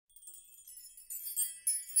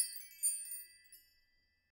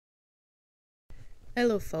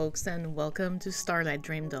Hello folks and welcome to Starlight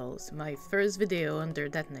Dream Dolls, my first video under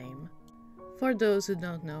that name. For those who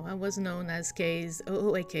don't know, I was known as Kay's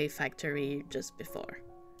OOAK factory just before.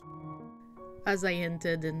 As I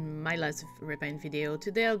hinted in my last repaint video,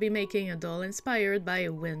 today I'll be making a doll inspired by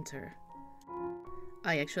winter.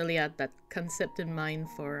 I actually had that concept in mind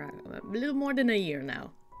for a little more than a year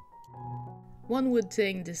now. One would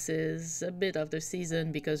think this is a bit of the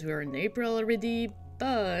season because we're in April already,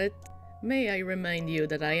 but may I remind you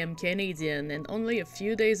that I am Canadian and only a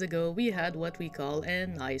few days ago we had what we call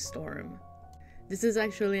an ice storm. This is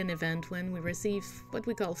actually an event when we receive what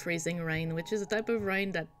we call freezing rain, which is a type of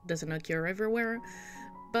rain that doesn't occur everywhere,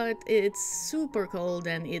 but it's super cold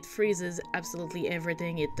and it freezes absolutely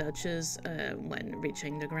everything it touches when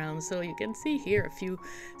reaching the ground. So you can see here a few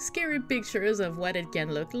scary pictures of what it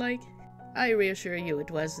can look like. I reassure you, it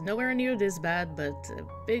was nowhere near this bad, but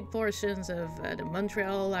big portions of the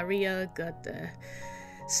Montreal area got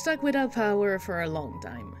stuck without power for a long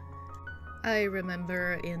time. I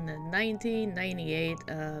remember in 1998,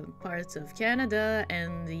 parts of Canada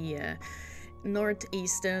and the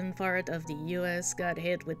northeastern part of the US got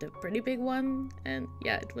hit with a pretty big one, and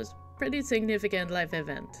yeah, it was a pretty significant life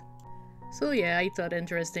event. So yeah, I thought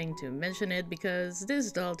interesting to mention it because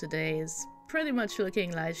this doll today is pretty much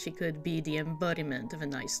looking like she could be the embodiment of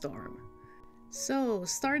an ice storm. So,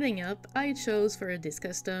 starting up, I chose for this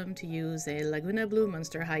custom to use a Lagoona Blue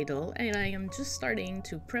Monster High doll, and I am just starting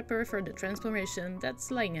to prep her for the transformation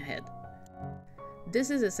that's lying ahead. This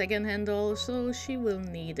is a second-hand doll, so she will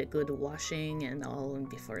need a good washing and all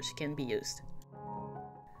before she can be used.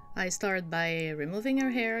 I start by removing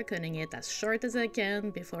her hair, cutting it as short as I can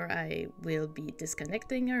before I will be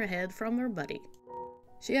disconnecting her head from her body.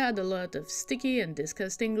 She had a lot of sticky and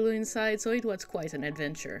disgusting glue inside, so it was quite an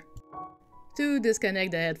adventure. To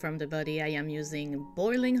disconnect the head from the body, I am using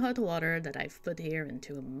boiling hot water that I've put here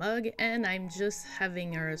into a mug, and I'm just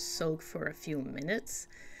having her soak for a few minutes.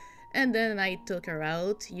 And then I took her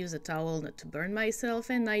out, used a towel not to burn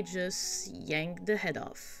myself, and I just yanked the head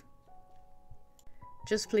off.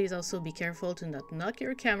 Just please also be careful to not knock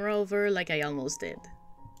your camera over like I almost did.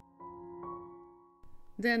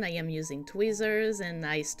 Then I am using tweezers and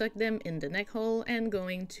I stuck them in the neck hole and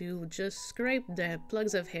going to just scrape the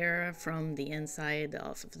plugs of hair from the inside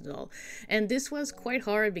of the doll. And this was quite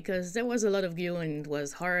hard because there was a lot of glue and it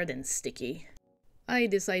was hard and sticky. I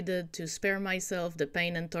decided to spare myself the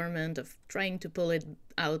pain and torment of trying to pull it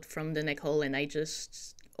out from the neck hole, and I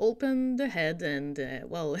just opened the head and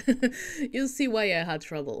well, you'll see why I had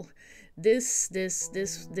trouble. This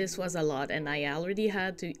was a lot, and I already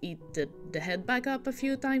had to eat the head back up a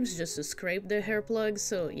few times just to scrape the hair plugs,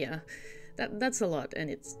 so yeah, that's a lot, and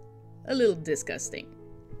it's a little disgusting.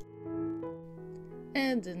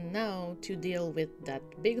 And now, to deal with that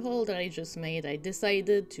big hole that I just made, I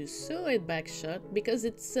decided to sew it back shut because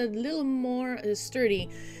it's a little more sturdy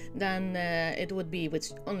than it would be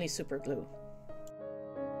with only super glue.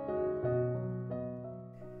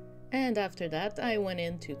 And after that, I went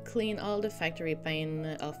in to clean all the factory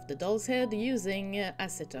paint off the doll's head using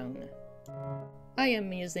acetone. I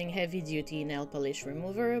am using heavy-duty nail polish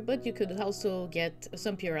remover, but you could also get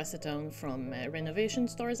some pure acetone from renovation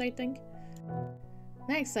stores, I think.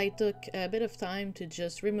 Next, I took a bit of time to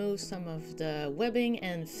just remove some of the webbing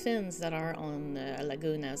and fins that are on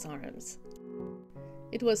Lagoona's arms.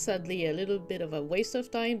 It was sadly a little bit of a waste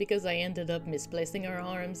of time because I ended up misplacing her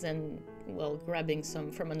arms and, well, grabbing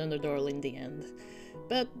some from another doll in the end.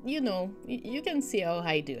 But, you know, you can see how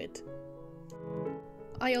I do it.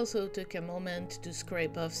 I also took a moment to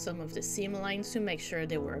scrape off some of the seam lines to make sure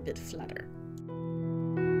they were a bit flatter.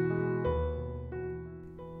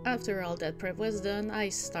 After all that prep was done, I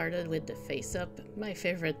started with the face up, my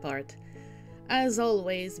favorite part. As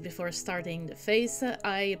always, before starting the face,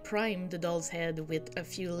 I primed the doll's head with a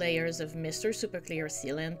few layers of Mr. Super Clear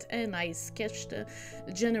Sealant, and I sketched the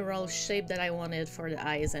general shape that I wanted for the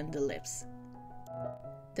eyes and the lips.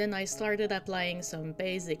 Then I started applying some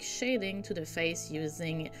basic shading to the face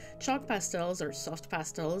using chalk pastels or soft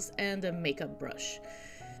pastels and a makeup brush.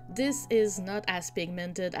 This is not as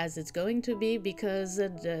pigmented as it's going to be because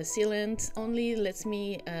the sealant only lets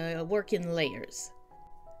me work in layers.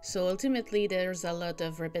 So ultimately there's a lot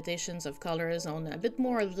of repetitions of colors on a bit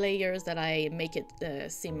more layers that I make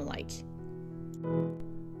it seem like.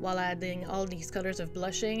 While adding all these colors of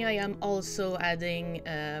blushing, I am also adding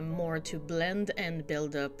more to blend and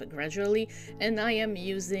build up gradually, and I am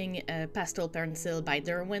using a pastel pencil by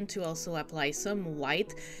Derwent to also apply some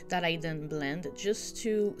white that I then blend just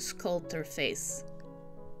to sculpt her face.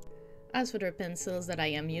 As for the pencils that I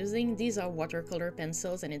am using, these are watercolor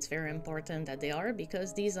pencils, and it's very important that they are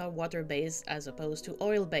because these are water-based as opposed to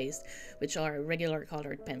oil-based, which are regular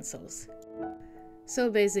colored pencils. So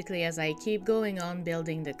basically, as I keep going on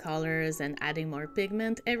building the colors and adding more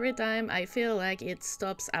pigment, every time I feel like it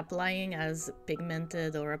stops applying as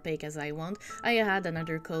pigmented or opaque as I want, I add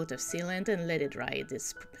another coat of sealant and let it dry.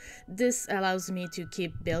 This allows me to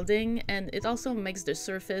keep building, and it also makes the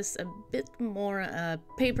surface a bit more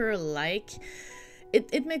paper-like.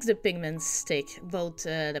 It makes the pigments stick, both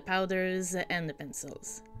the powders and the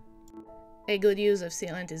pencils. A good use of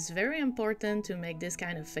sealant is very important to make this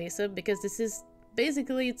kind of face-up because this is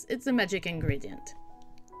basically, it's a magic ingredient.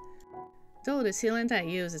 Though the sealant I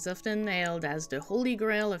use is often hailed as the holy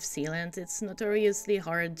grail of sealant, it's notoriously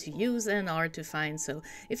hard to use and hard to find, so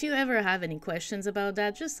if you ever have any questions about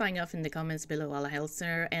that, just sign off in the comments below. I'll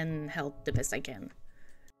answer and help the best I can.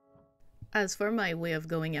 As for my way of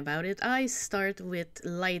going about it, I start with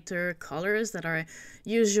lighter colors that are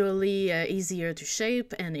usually easier to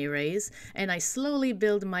shape and erase, and I slowly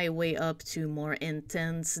build my way up to more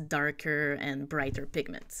intense, darker, and brighter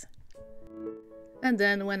pigments. And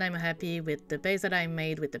then when I'm happy with the base that I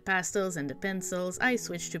made with the pastels and the pencils, I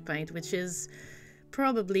switch to paint, which is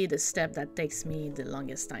probably the step that takes me the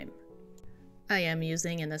longest time. I am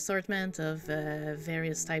using an assortment of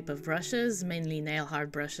various types of brushes, mainly nail art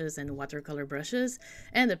brushes and watercolor brushes,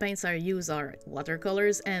 and the paints I use are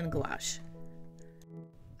watercolors and gouache.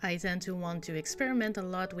 I tend to want to experiment a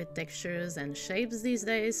lot with textures and shapes these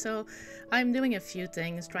days, so I'm doing a few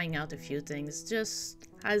things, trying out a few things, just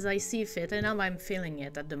as I see fit and how I'm feeling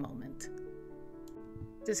it at the moment.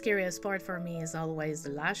 The scariest part for me is always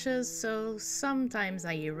the lashes, so sometimes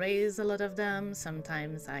I erase a lot of them,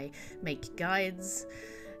 sometimes I make guides,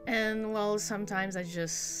 and well, sometimes I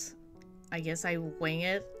guess I wing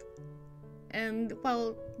it. And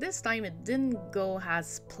well, this time it didn't go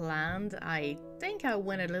as planned. I think I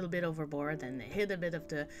went a little bit overboard and hid a bit of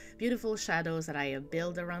the beautiful shadows that I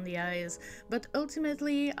built around the eyes, but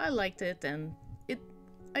ultimately I liked it, and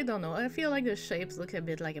I don't know, I feel like the shapes look a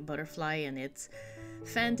bit like a butterfly, and it's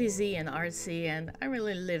fantasy and artsy, and I'm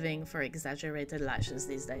really living for exaggerated lashes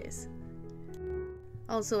these days.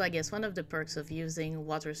 Also, I guess one of the perks of using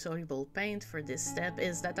water-soluble paint for this step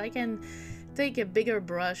is that I can take a bigger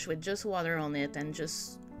brush with just water on it and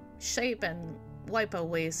just shape and wipe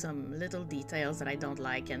away some little details that I don't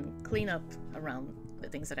like and clean up around the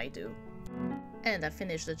things that I do. And I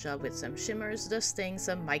finished the job with some shimmers, dusting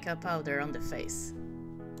some mica powder on the face.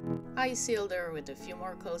 I sealed her with a few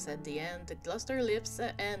more coats at the end, glossed her lips,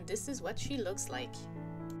 and this is what she looks like.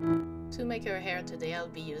 To make her hair today, I'll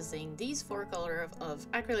be using these 4 colors of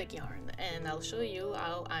acrylic yarn, and I'll show you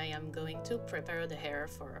how I am going to prepare the hair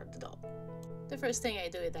for the doll. The first thing I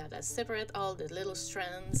do is that I separate all the little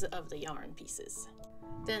strands of the yarn pieces.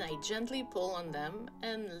 Then I gently pull on them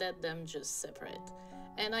and let them just separate.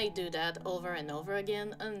 And I do that over and over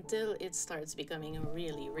again until it starts becoming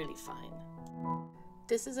really, really fine.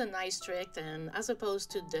 This is a nice trick, and as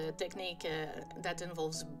opposed to the technique that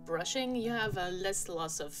involves brushing, you have a less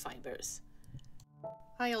loss of fibers.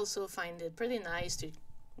 I also find it pretty nice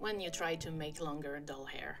when you try to make longer doll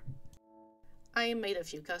hair. I made a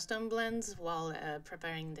few custom blends while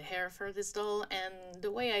preparing the hair for this doll, and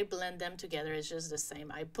the way I blend them together is just the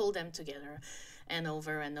same. I pull them together and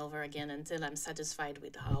over again until I'm satisfied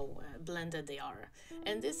with how blended they are.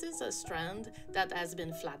 And this is a strand that has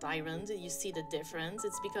been flat ironed. You see the difference,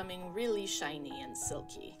 it's becoming really shiny and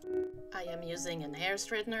silky. I am using an hair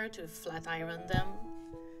straightener to flat iron them,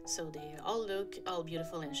 so they all look all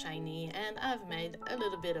beautiful and shiny, and I've made a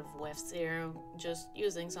little bit of wefts here, just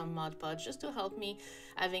using some Mod Podge just to help me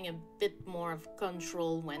having a bit more of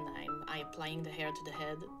control when I'm applying the hair to the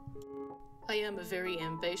head. I am a very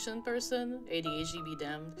impatient person, ADHD be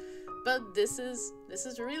damned, but this is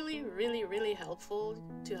really helpful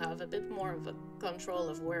to have a bit more of a control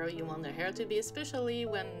of where you want the hair to be, especially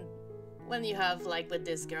when you have, like with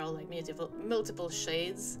this girl, like multiple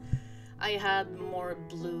shades. I had more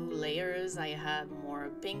blue layers, I had more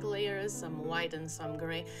pink layers, some white and some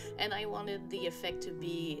gray, and I wanted the effect to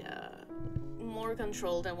be more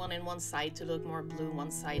controlled. I wanted one side to look more blue,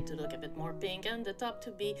 one side to look a bit more pink, and the top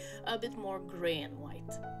to be a bit more gray and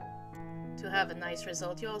white. To have a nice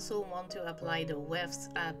result, you also want to apply the wefts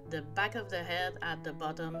at the back of the head, at the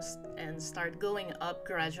bottom, and start going up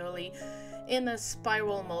gradually in a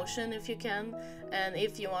spiral motion if you can. And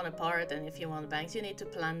if you want a part and if you want bangs, you need to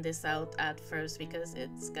plan this out at first because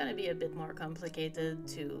it's gonna be a bit more complicated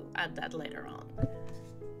to add that later on.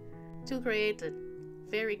 To create a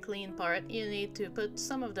very clean part, you need to put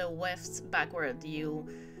some of the wefts backward. You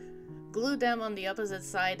glue them on the opposite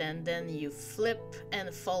side and then you flip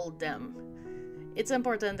and fold them. It's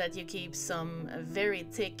important that you keep some very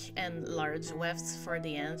thick and large wefts for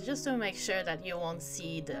the end, just to make sure that you won't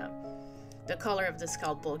see the color of the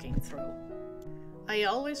scalp poking through. I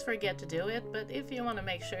always forget to do it, but if you want to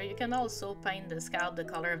make sure, you can also paint the scalp the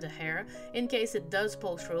color of the hair. In case it does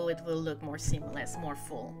poke through, it will look more seamless, more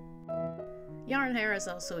full. Yarn hair is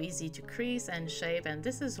also easy to crease and shape, and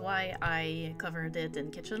this is why I covered it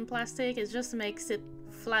in kitchen plastic. It just makes it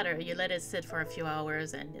flatter. You let it sit for a few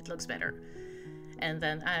hours and it looks better. And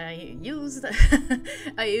then I used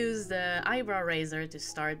the eyebrow razor to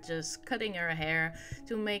start just cutting her hair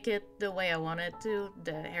to make it the way I wanted to.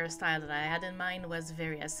 The hairstyle that I had in mind was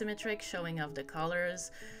very asymmetric, showing off the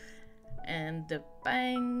colors. And the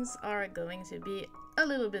bangs are going to be a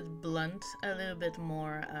little bit blunt, a little bit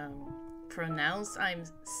more pronounced. I'm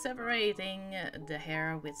separating the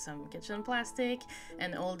hair with some kitchen plastic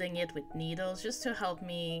and holding it with needles just to help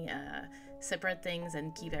me separate things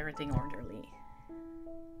and keep everything orderly.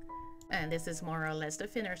 And this is more or less the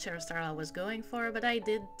finished hairstyle I was going for, but I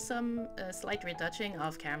did some slight retouching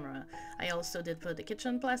off camera. I also did put the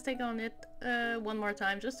kitchen plastic on it one more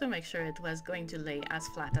time just to make sure it was going to lay as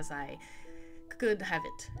flat as I could have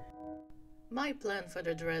it. My plan for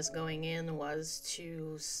the dress going in was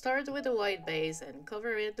to start with a white base and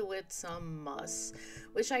cover it with some moss,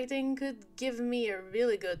 which I think could give me a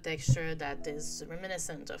really good texture that is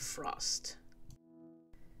reminiscent of frost.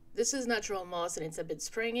 This is natural moss and it's a bit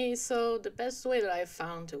springy, so the best way that I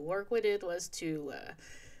found to work with it was to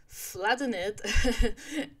flatten it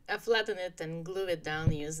and glue it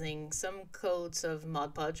down using some coats of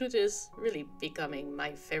Mod Podge, which is really becoming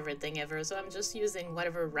my favorite thing ever. So I'm just using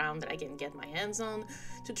whatever round that I can get my hands on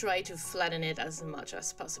to try to flatten it as much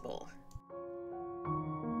as possible.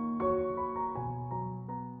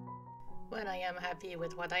 When I am happy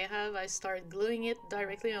with what I have, I start gluing it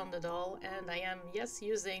directly on the doll, and I am, yes,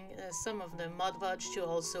 using some of the Mod Podge to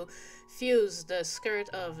also fuse the skirt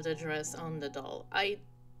of the dress on the doll. I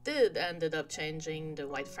did ended up changing the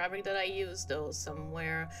white fabric that I used though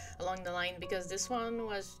somewhere along the line, because this one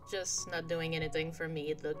was just not doing anything for me.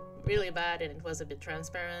 It looked really bad and it was a bit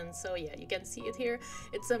transparent, so yeah, you can see it here.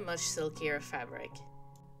 It's a much silkier fabric.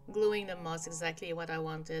 Gluing the moss exactly what I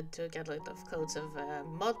wanted to get a lot of coats of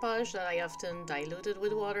Mod Podge that I often diluted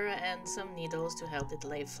with water and some needles to help it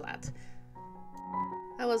lay flat.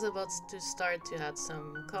 I was about to start to add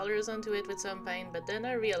some colors onto it with some paint, but then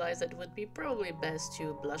I realized it would be probably best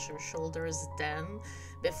to blush her shoulders then,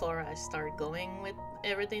 before I start going with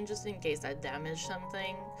everything, just in case I damage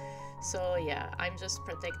something. So yeah, I'm just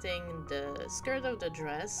protecting the skirt of the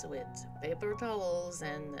dress with paper towels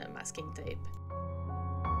and masking tape.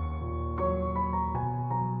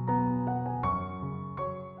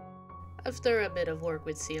 After a bit of work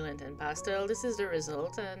with sealant and pastel, this is the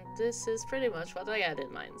result, and this is pretty much what I had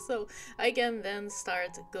in mind. So I can then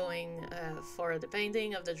start going for the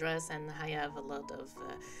painting of the dress, and I have a lot of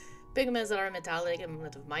pigments that are metallic and a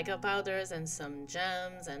lot of mica powders and some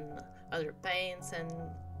gems and other paints and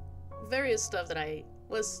various stuff that I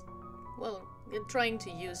was, well, trying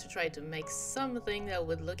to use to try to make something that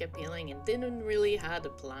would look appealing and didn't really have a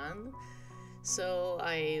plan. So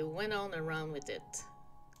I went on around with it.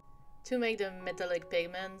 To make the metallic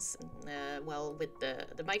pigments, well, with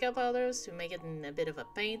the mica powders, to make it in a bit of a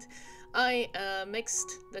paint, I mixed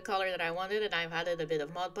the color that I wanted, and I've added a bit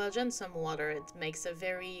of Mod Podge and some water. It makes a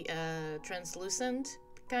very translucent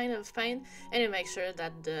kind of paint, and it makes sure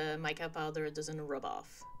that the mica powder doesn't rub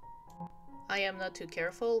off. I am not too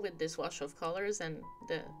careful with this wash of colors and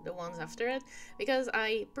the ones after it, because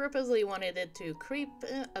I purposely wanted it to creep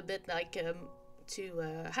a bit, like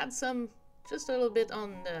to add some, just a little bit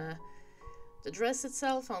on the dress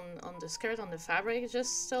itself, on the skirt, on the fabric,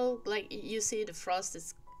 just so like you see the frost,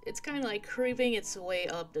 it's kind of like creeping its way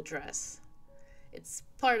up the dress. It's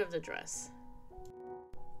part of the dress.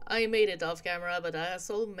 I made it off camera, but I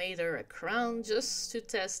also made her a crown just to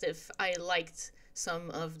test if I liked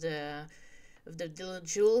some of the little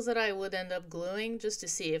jewels that I would end up gluing, just to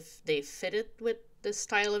see if they fitted with the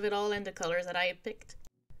style of it all and the colors that I picked.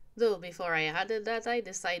 Though before I added that, I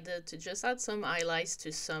decided to just add some highlights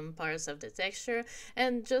to some parts of the texture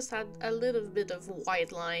and just add a little bit of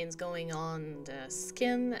white lines going on the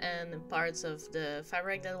skin and parts of the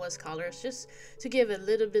fabric that was colors, just to give a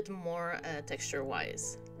little bit more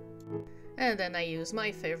texture-wise. And then I used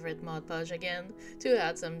my favorite Mod Podge again to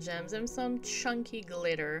add some gems and some chunky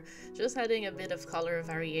glitter, just adding a bit of color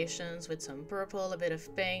variations with some purple, a bit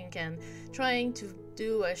of pink, and trying to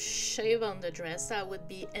do a shave on the dress that would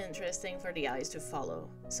be interesting for the eyes to follow.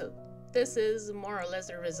 So this is more or less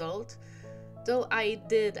the result. Though I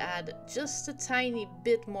did add just a tiny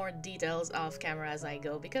bit more details off camera as I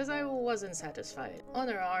go because I wasn't satisfied. On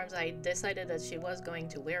her arms I decided that she was going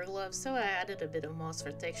to wear gloves, so I added a bit of moss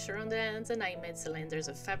for texture on the hands and I made cylinders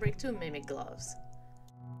of fabric to mimic gloves.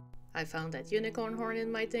 I found that unicorn horn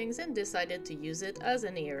in my things and decided to use it as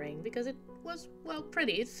an earring because it was, well,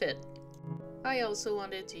 pretty, it fit. I also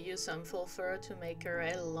wanted to use some faux fur to make her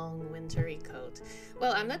a long wintry coat.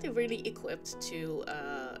 Well, I'm not really equipped to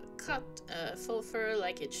cut faux fur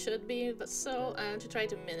like it should be, but so to try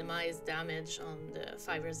to minimize damage on the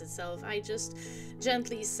fibers itself, I just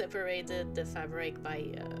gently separated the fabric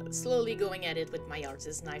by slowly going at it with my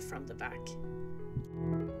artist knife from the back.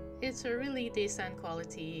 It's a really decent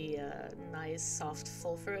quality, nice soft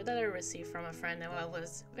faux fur that I received from a friend, and I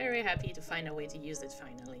was very happy to find a way to use it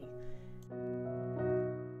finally.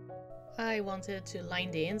 I wanted to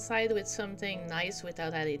line the inside with something nice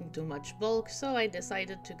without adding too much bulk, so I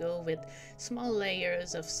decided to go with small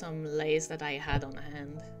layers of some lace that I had on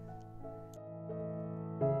hand.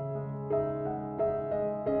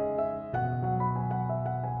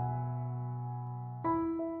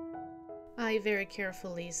 I very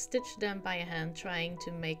carefully stitched them by hand, trying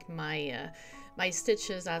to make my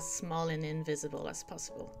stitches as small and invisible as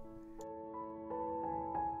possible.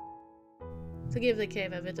 To give the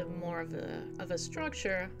cape a bit more of a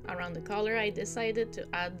structure around the collar, I decided to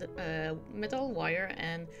add metal wire,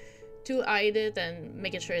 and to hide it and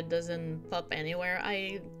make sure it doesn't pop anywhere,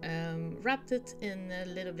 I wrapped it in a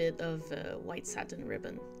little bit of white satin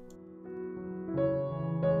ribbon.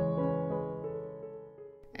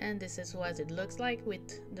 And this is what it looks like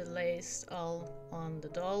with the lace all on the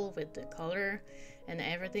doll with the collar and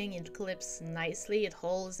everything. It clips nicely, it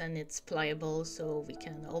holds, and it's pliable so we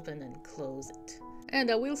can open and close it. And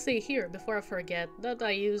I will say here, before I forget, that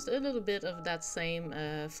I used a little bit of that same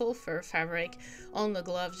faux fur fabric on the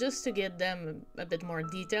gloves just to get them a bit more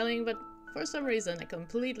detailing, but for some reason I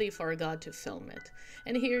completely forgot to film it.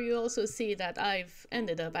 And here you also see that I've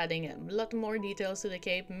ended up adding a lot more details to the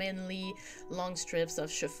cape, mainly long strips of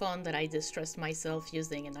chiffon that I distressed myself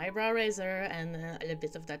using an eyebrow razor, and a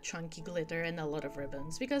bit of that chunky glitter and a lot of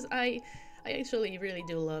ribbons, because I actually really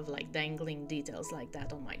do love like dangling details like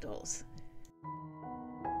that on my dolls.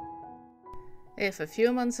 If a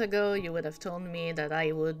few months ago you would have told me that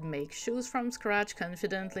I would make shoes from scratch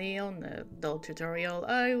confidently on a doll tutorial,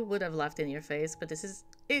 I would have laughed in your face, but this is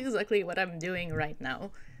exactly what I'm doing right now.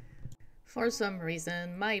 For some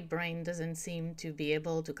reason, my brain doesn't seem to be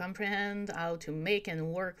able to comprehend how to make and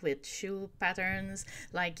work with shoe patterns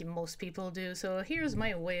like most people do, so here's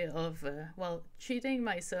my way of, well, cheating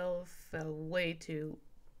myself a way to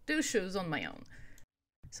do shoes on my own.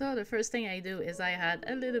 So the first thing I do is I add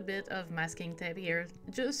a little bit of masking tape here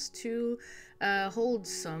just to hold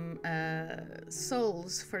some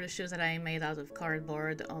soles for the shoes that I made out of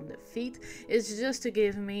cardboard on the feet. It's just to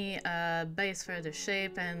give me a base for the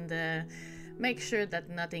shape and make sure that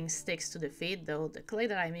nothing sticks to the feet, though the clay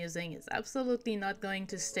that I'm using is absolutely not going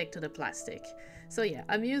to stick to the plastic. So yeah,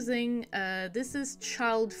 I'm using, this is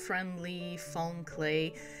child-friendly foam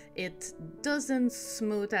clay. It doesn't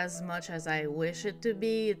smooth as much as I wish it to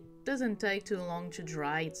be. It doesn't take too long to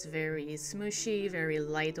dry. It's very smooshy, very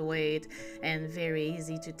lightweight, and very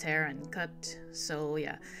easy to tear and cut. So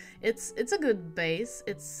yeah, it's a good base.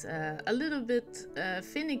 It's a little bit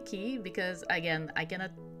finicky because, again, I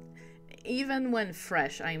cannot, even when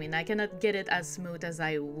fresh, I mean, I cannot get it as smooth as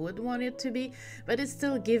I would want it to be, but it's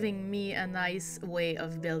still giving me a nice way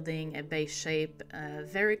of building a base shape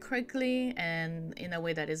very quickly and in a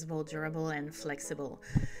way that is both durable and flexible.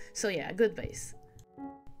 So yeah, good base.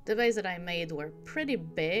 The base that I made were pretty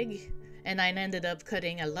big, and I ended up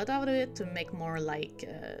cutting a lot out of it to make more like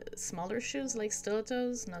smaller shoes, like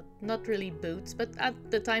stilettos, not really boots, but at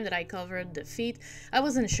the time that I covered the feet, I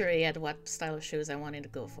wasn't sure yet what style of shoes I wanted to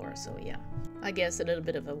go for, so yeah, I guess a little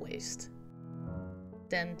bit of a waste.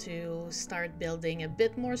 Then to start building a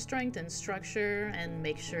bit more strength and structure and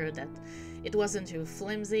make sure that it wasn't too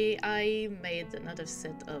flimsy, I made another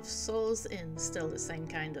set of soles in still the same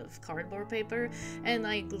kind of cardboard paper, and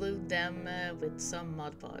I glued them with some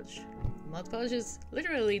Mod Podge. Mod Podge is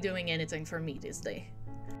literally doing anything for me this day.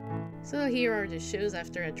 So here are the shoes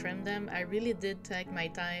after I trimmed them. I really did take my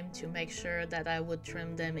time to make sure that I would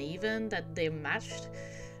trim them even, that they matched,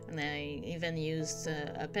 and I even used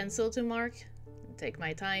a pencil to mark. Take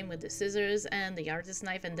my time with the scissors and the artist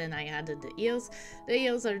knife, and then I added the heels. The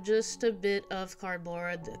heels are just a bit of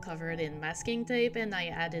cardboard covered in masking tape, and I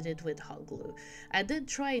added it with hot glue. I did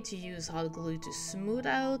try to use hot glue to smooth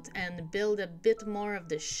out and build a bit more of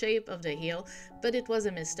the shape of the heel, but it was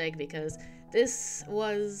a mistake because this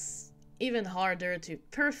was even harder to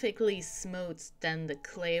perfectly smooth than the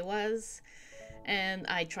clay was. And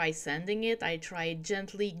I tried sanding it, I tried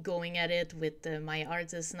gently going at it with my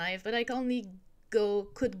artist knife, but I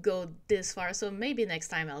could go this far, so maybe next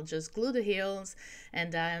time I'll just glue the heels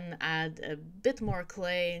and then add a bit more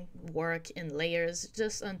clay, work in layers,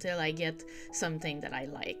 just until I get something that I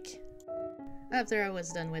like. After I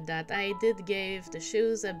was done with that, I did give the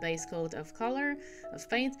shoes a base coat of color, of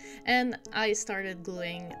paint, and I started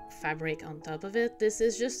gluing fabric on top of it. This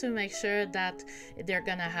is just to make sure that they're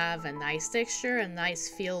gonna have a nice texture, a nice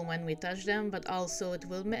feel when we touch them, but also it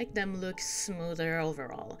will make them look smoother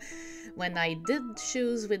overall. When I did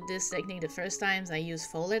shoes with this technique the first times, I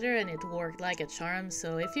used faux leather and it worked like a charm,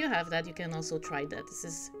 so if you have that, you can also try that. This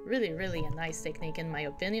is really a nice technique in my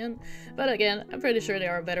opinion, but again, I'm pretty sure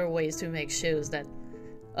there are better ways to make shoes that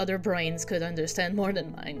other brains could understand more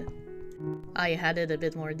than mine. I added a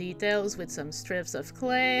bit more details with some strips of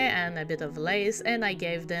clay and a bit of lace, and I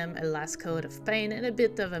gave them a last coat of paint and a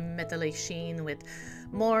bit of a metallic sheen with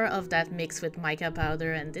more of that mixed with mica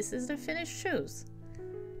powder, and this is the finished shoes.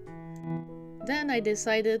 Then I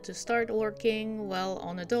decided to start working, well,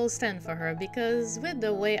 on a doll stand for her, because with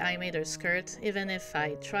the way I made her skirt, even if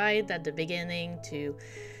I tried at the beginning to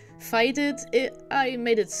fight it, I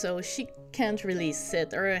made it so she can't really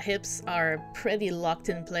sit. Her hips are pretty locked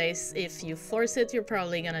in place. If you force it, you're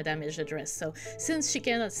probably gonna damage the dress. So since she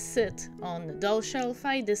cannot sit on the doll shelf,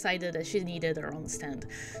 I decided that she needed her own stand.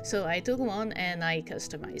 So I took one and I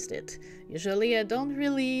customized it. Usually I don't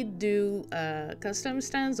really do custom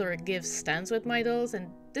stands or give stands with my dolls, and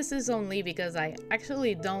this is only because I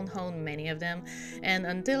actually don't own many of them, and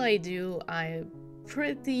until I do, I'm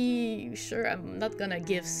pretty sure I'm not gonna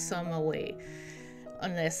give some away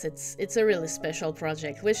unless it's a really special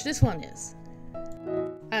project, which this one is.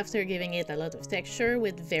 After giving it a lot of texture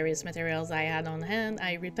with various materials I had on hand,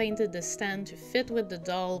 I repainted the stand to fit with the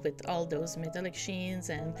doll with all those metallic sheens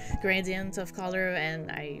and gradients of color, and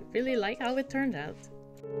I really like how it turned out.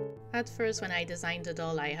 At first, when I designed the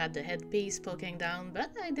doll, I had the headpiece poking down, but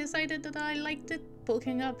I decided that I liked it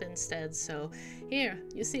poking up instead, so here,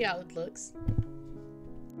 you see how it looks.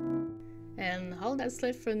 And all that's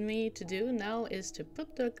left for me to do now is to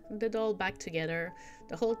put the doll back together,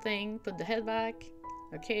 the whole thing, put the head back,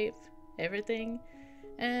 her cape, everything,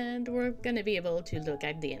 and we're gonna be able to look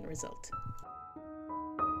at the end result.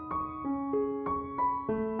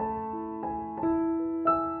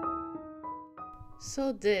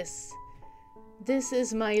 So this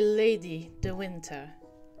is my lady, the winter.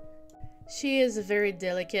 She is very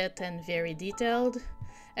delicate and very detailed,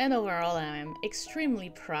 and overall I am extremely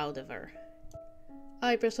proud of her.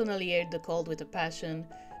 I personally hate the cold with a passion,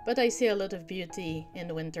 but I see a lot of beauty in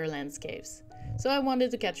the winter landscapes, so I wanted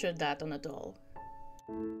to capture that on a doll.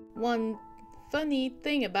 One funny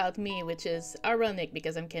thing about me, which is ironic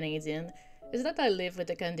because I'm Canadian, is that I live with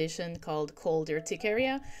a condition called cold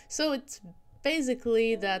urticaria, so it's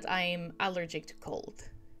basically that I'm allergic to cold.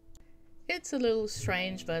 It's a little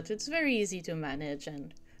strange, but it's very easy to manage,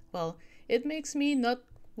 and well, it makes me not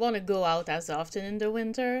want to go out as often in the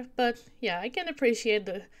winter, but yeah, I can appreciate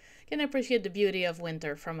the beauty of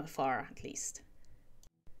winter from afar at least.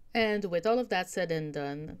 And with all of that said and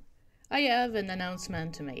done, I have an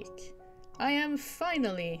announcement to make. I am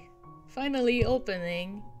finally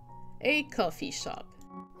opening a coffee shop.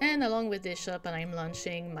 And along with this shop, I'm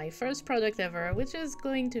launching my first product ever, which is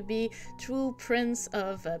going to be true prints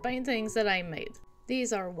of paintings that I made.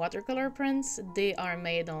 These are watercolor prints, they are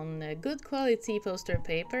made on good quality poster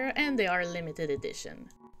paper, and they are limited edition.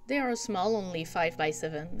 They are small, only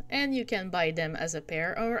 5x7, and you can buy them as a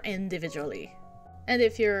pair or individually. And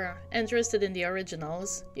if you're interested in the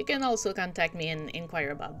originals, you can also contact me and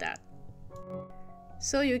inquire about that.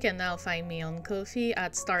 So you can now find me on Ko-fi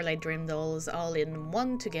at Starlight Dream Dolls, all in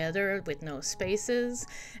one together with no spaces,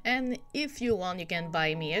 and if you want you can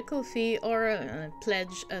buy me a Ko-fi or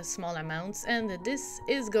pledge a small amount, and this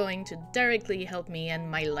is going to directly help me and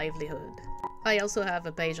my livelihood. I also have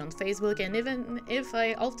a page on Facebook, and even if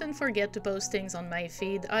I often forget to post things on my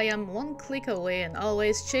feed, I am one click away and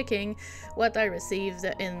always checking what I received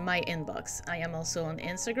in my inbox. I am also on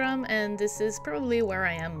Instagram, and this is probably where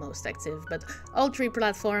I am most active, but all three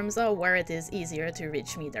platforms are where it is easier to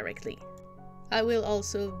reach me directly. I will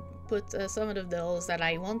also put some of the dolls that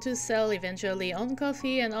I want to sell eventually on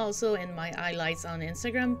Ko-fi and also in my highlights on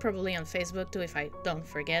Instagram, probably on Facebook too if I don't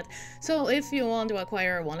forget. So if you want to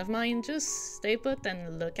acquire one of mine, just stay put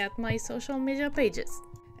and look at my social media pages.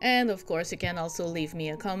 And of course you can also leave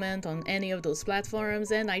me a comment on any of those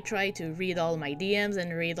platforms, and I try to read all my DMs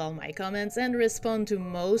and read all my comments and respond to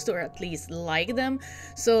most, or at least like them.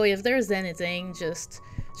 So if there's anything, just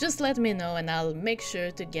Just let me know and I'll make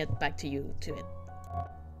sure to get back to you to it.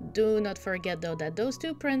 Do not forget though that those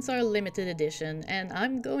 2 prints are limited edition, and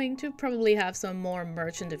I'm going to probably have some more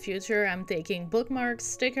merch in the future. I'm taking bookmarks,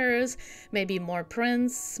 stickers, maybe more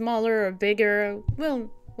prints, smaller or bigger. Well,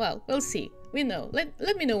 we'll see. We know.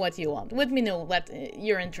 Let me know what you want. Let me know what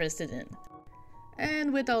you're interested in.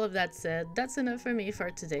 And with all of that said, that's enough for me for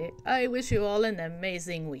today. I wish you all an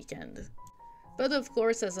amazing weekend. But of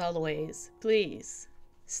course, as always, please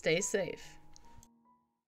stay safe.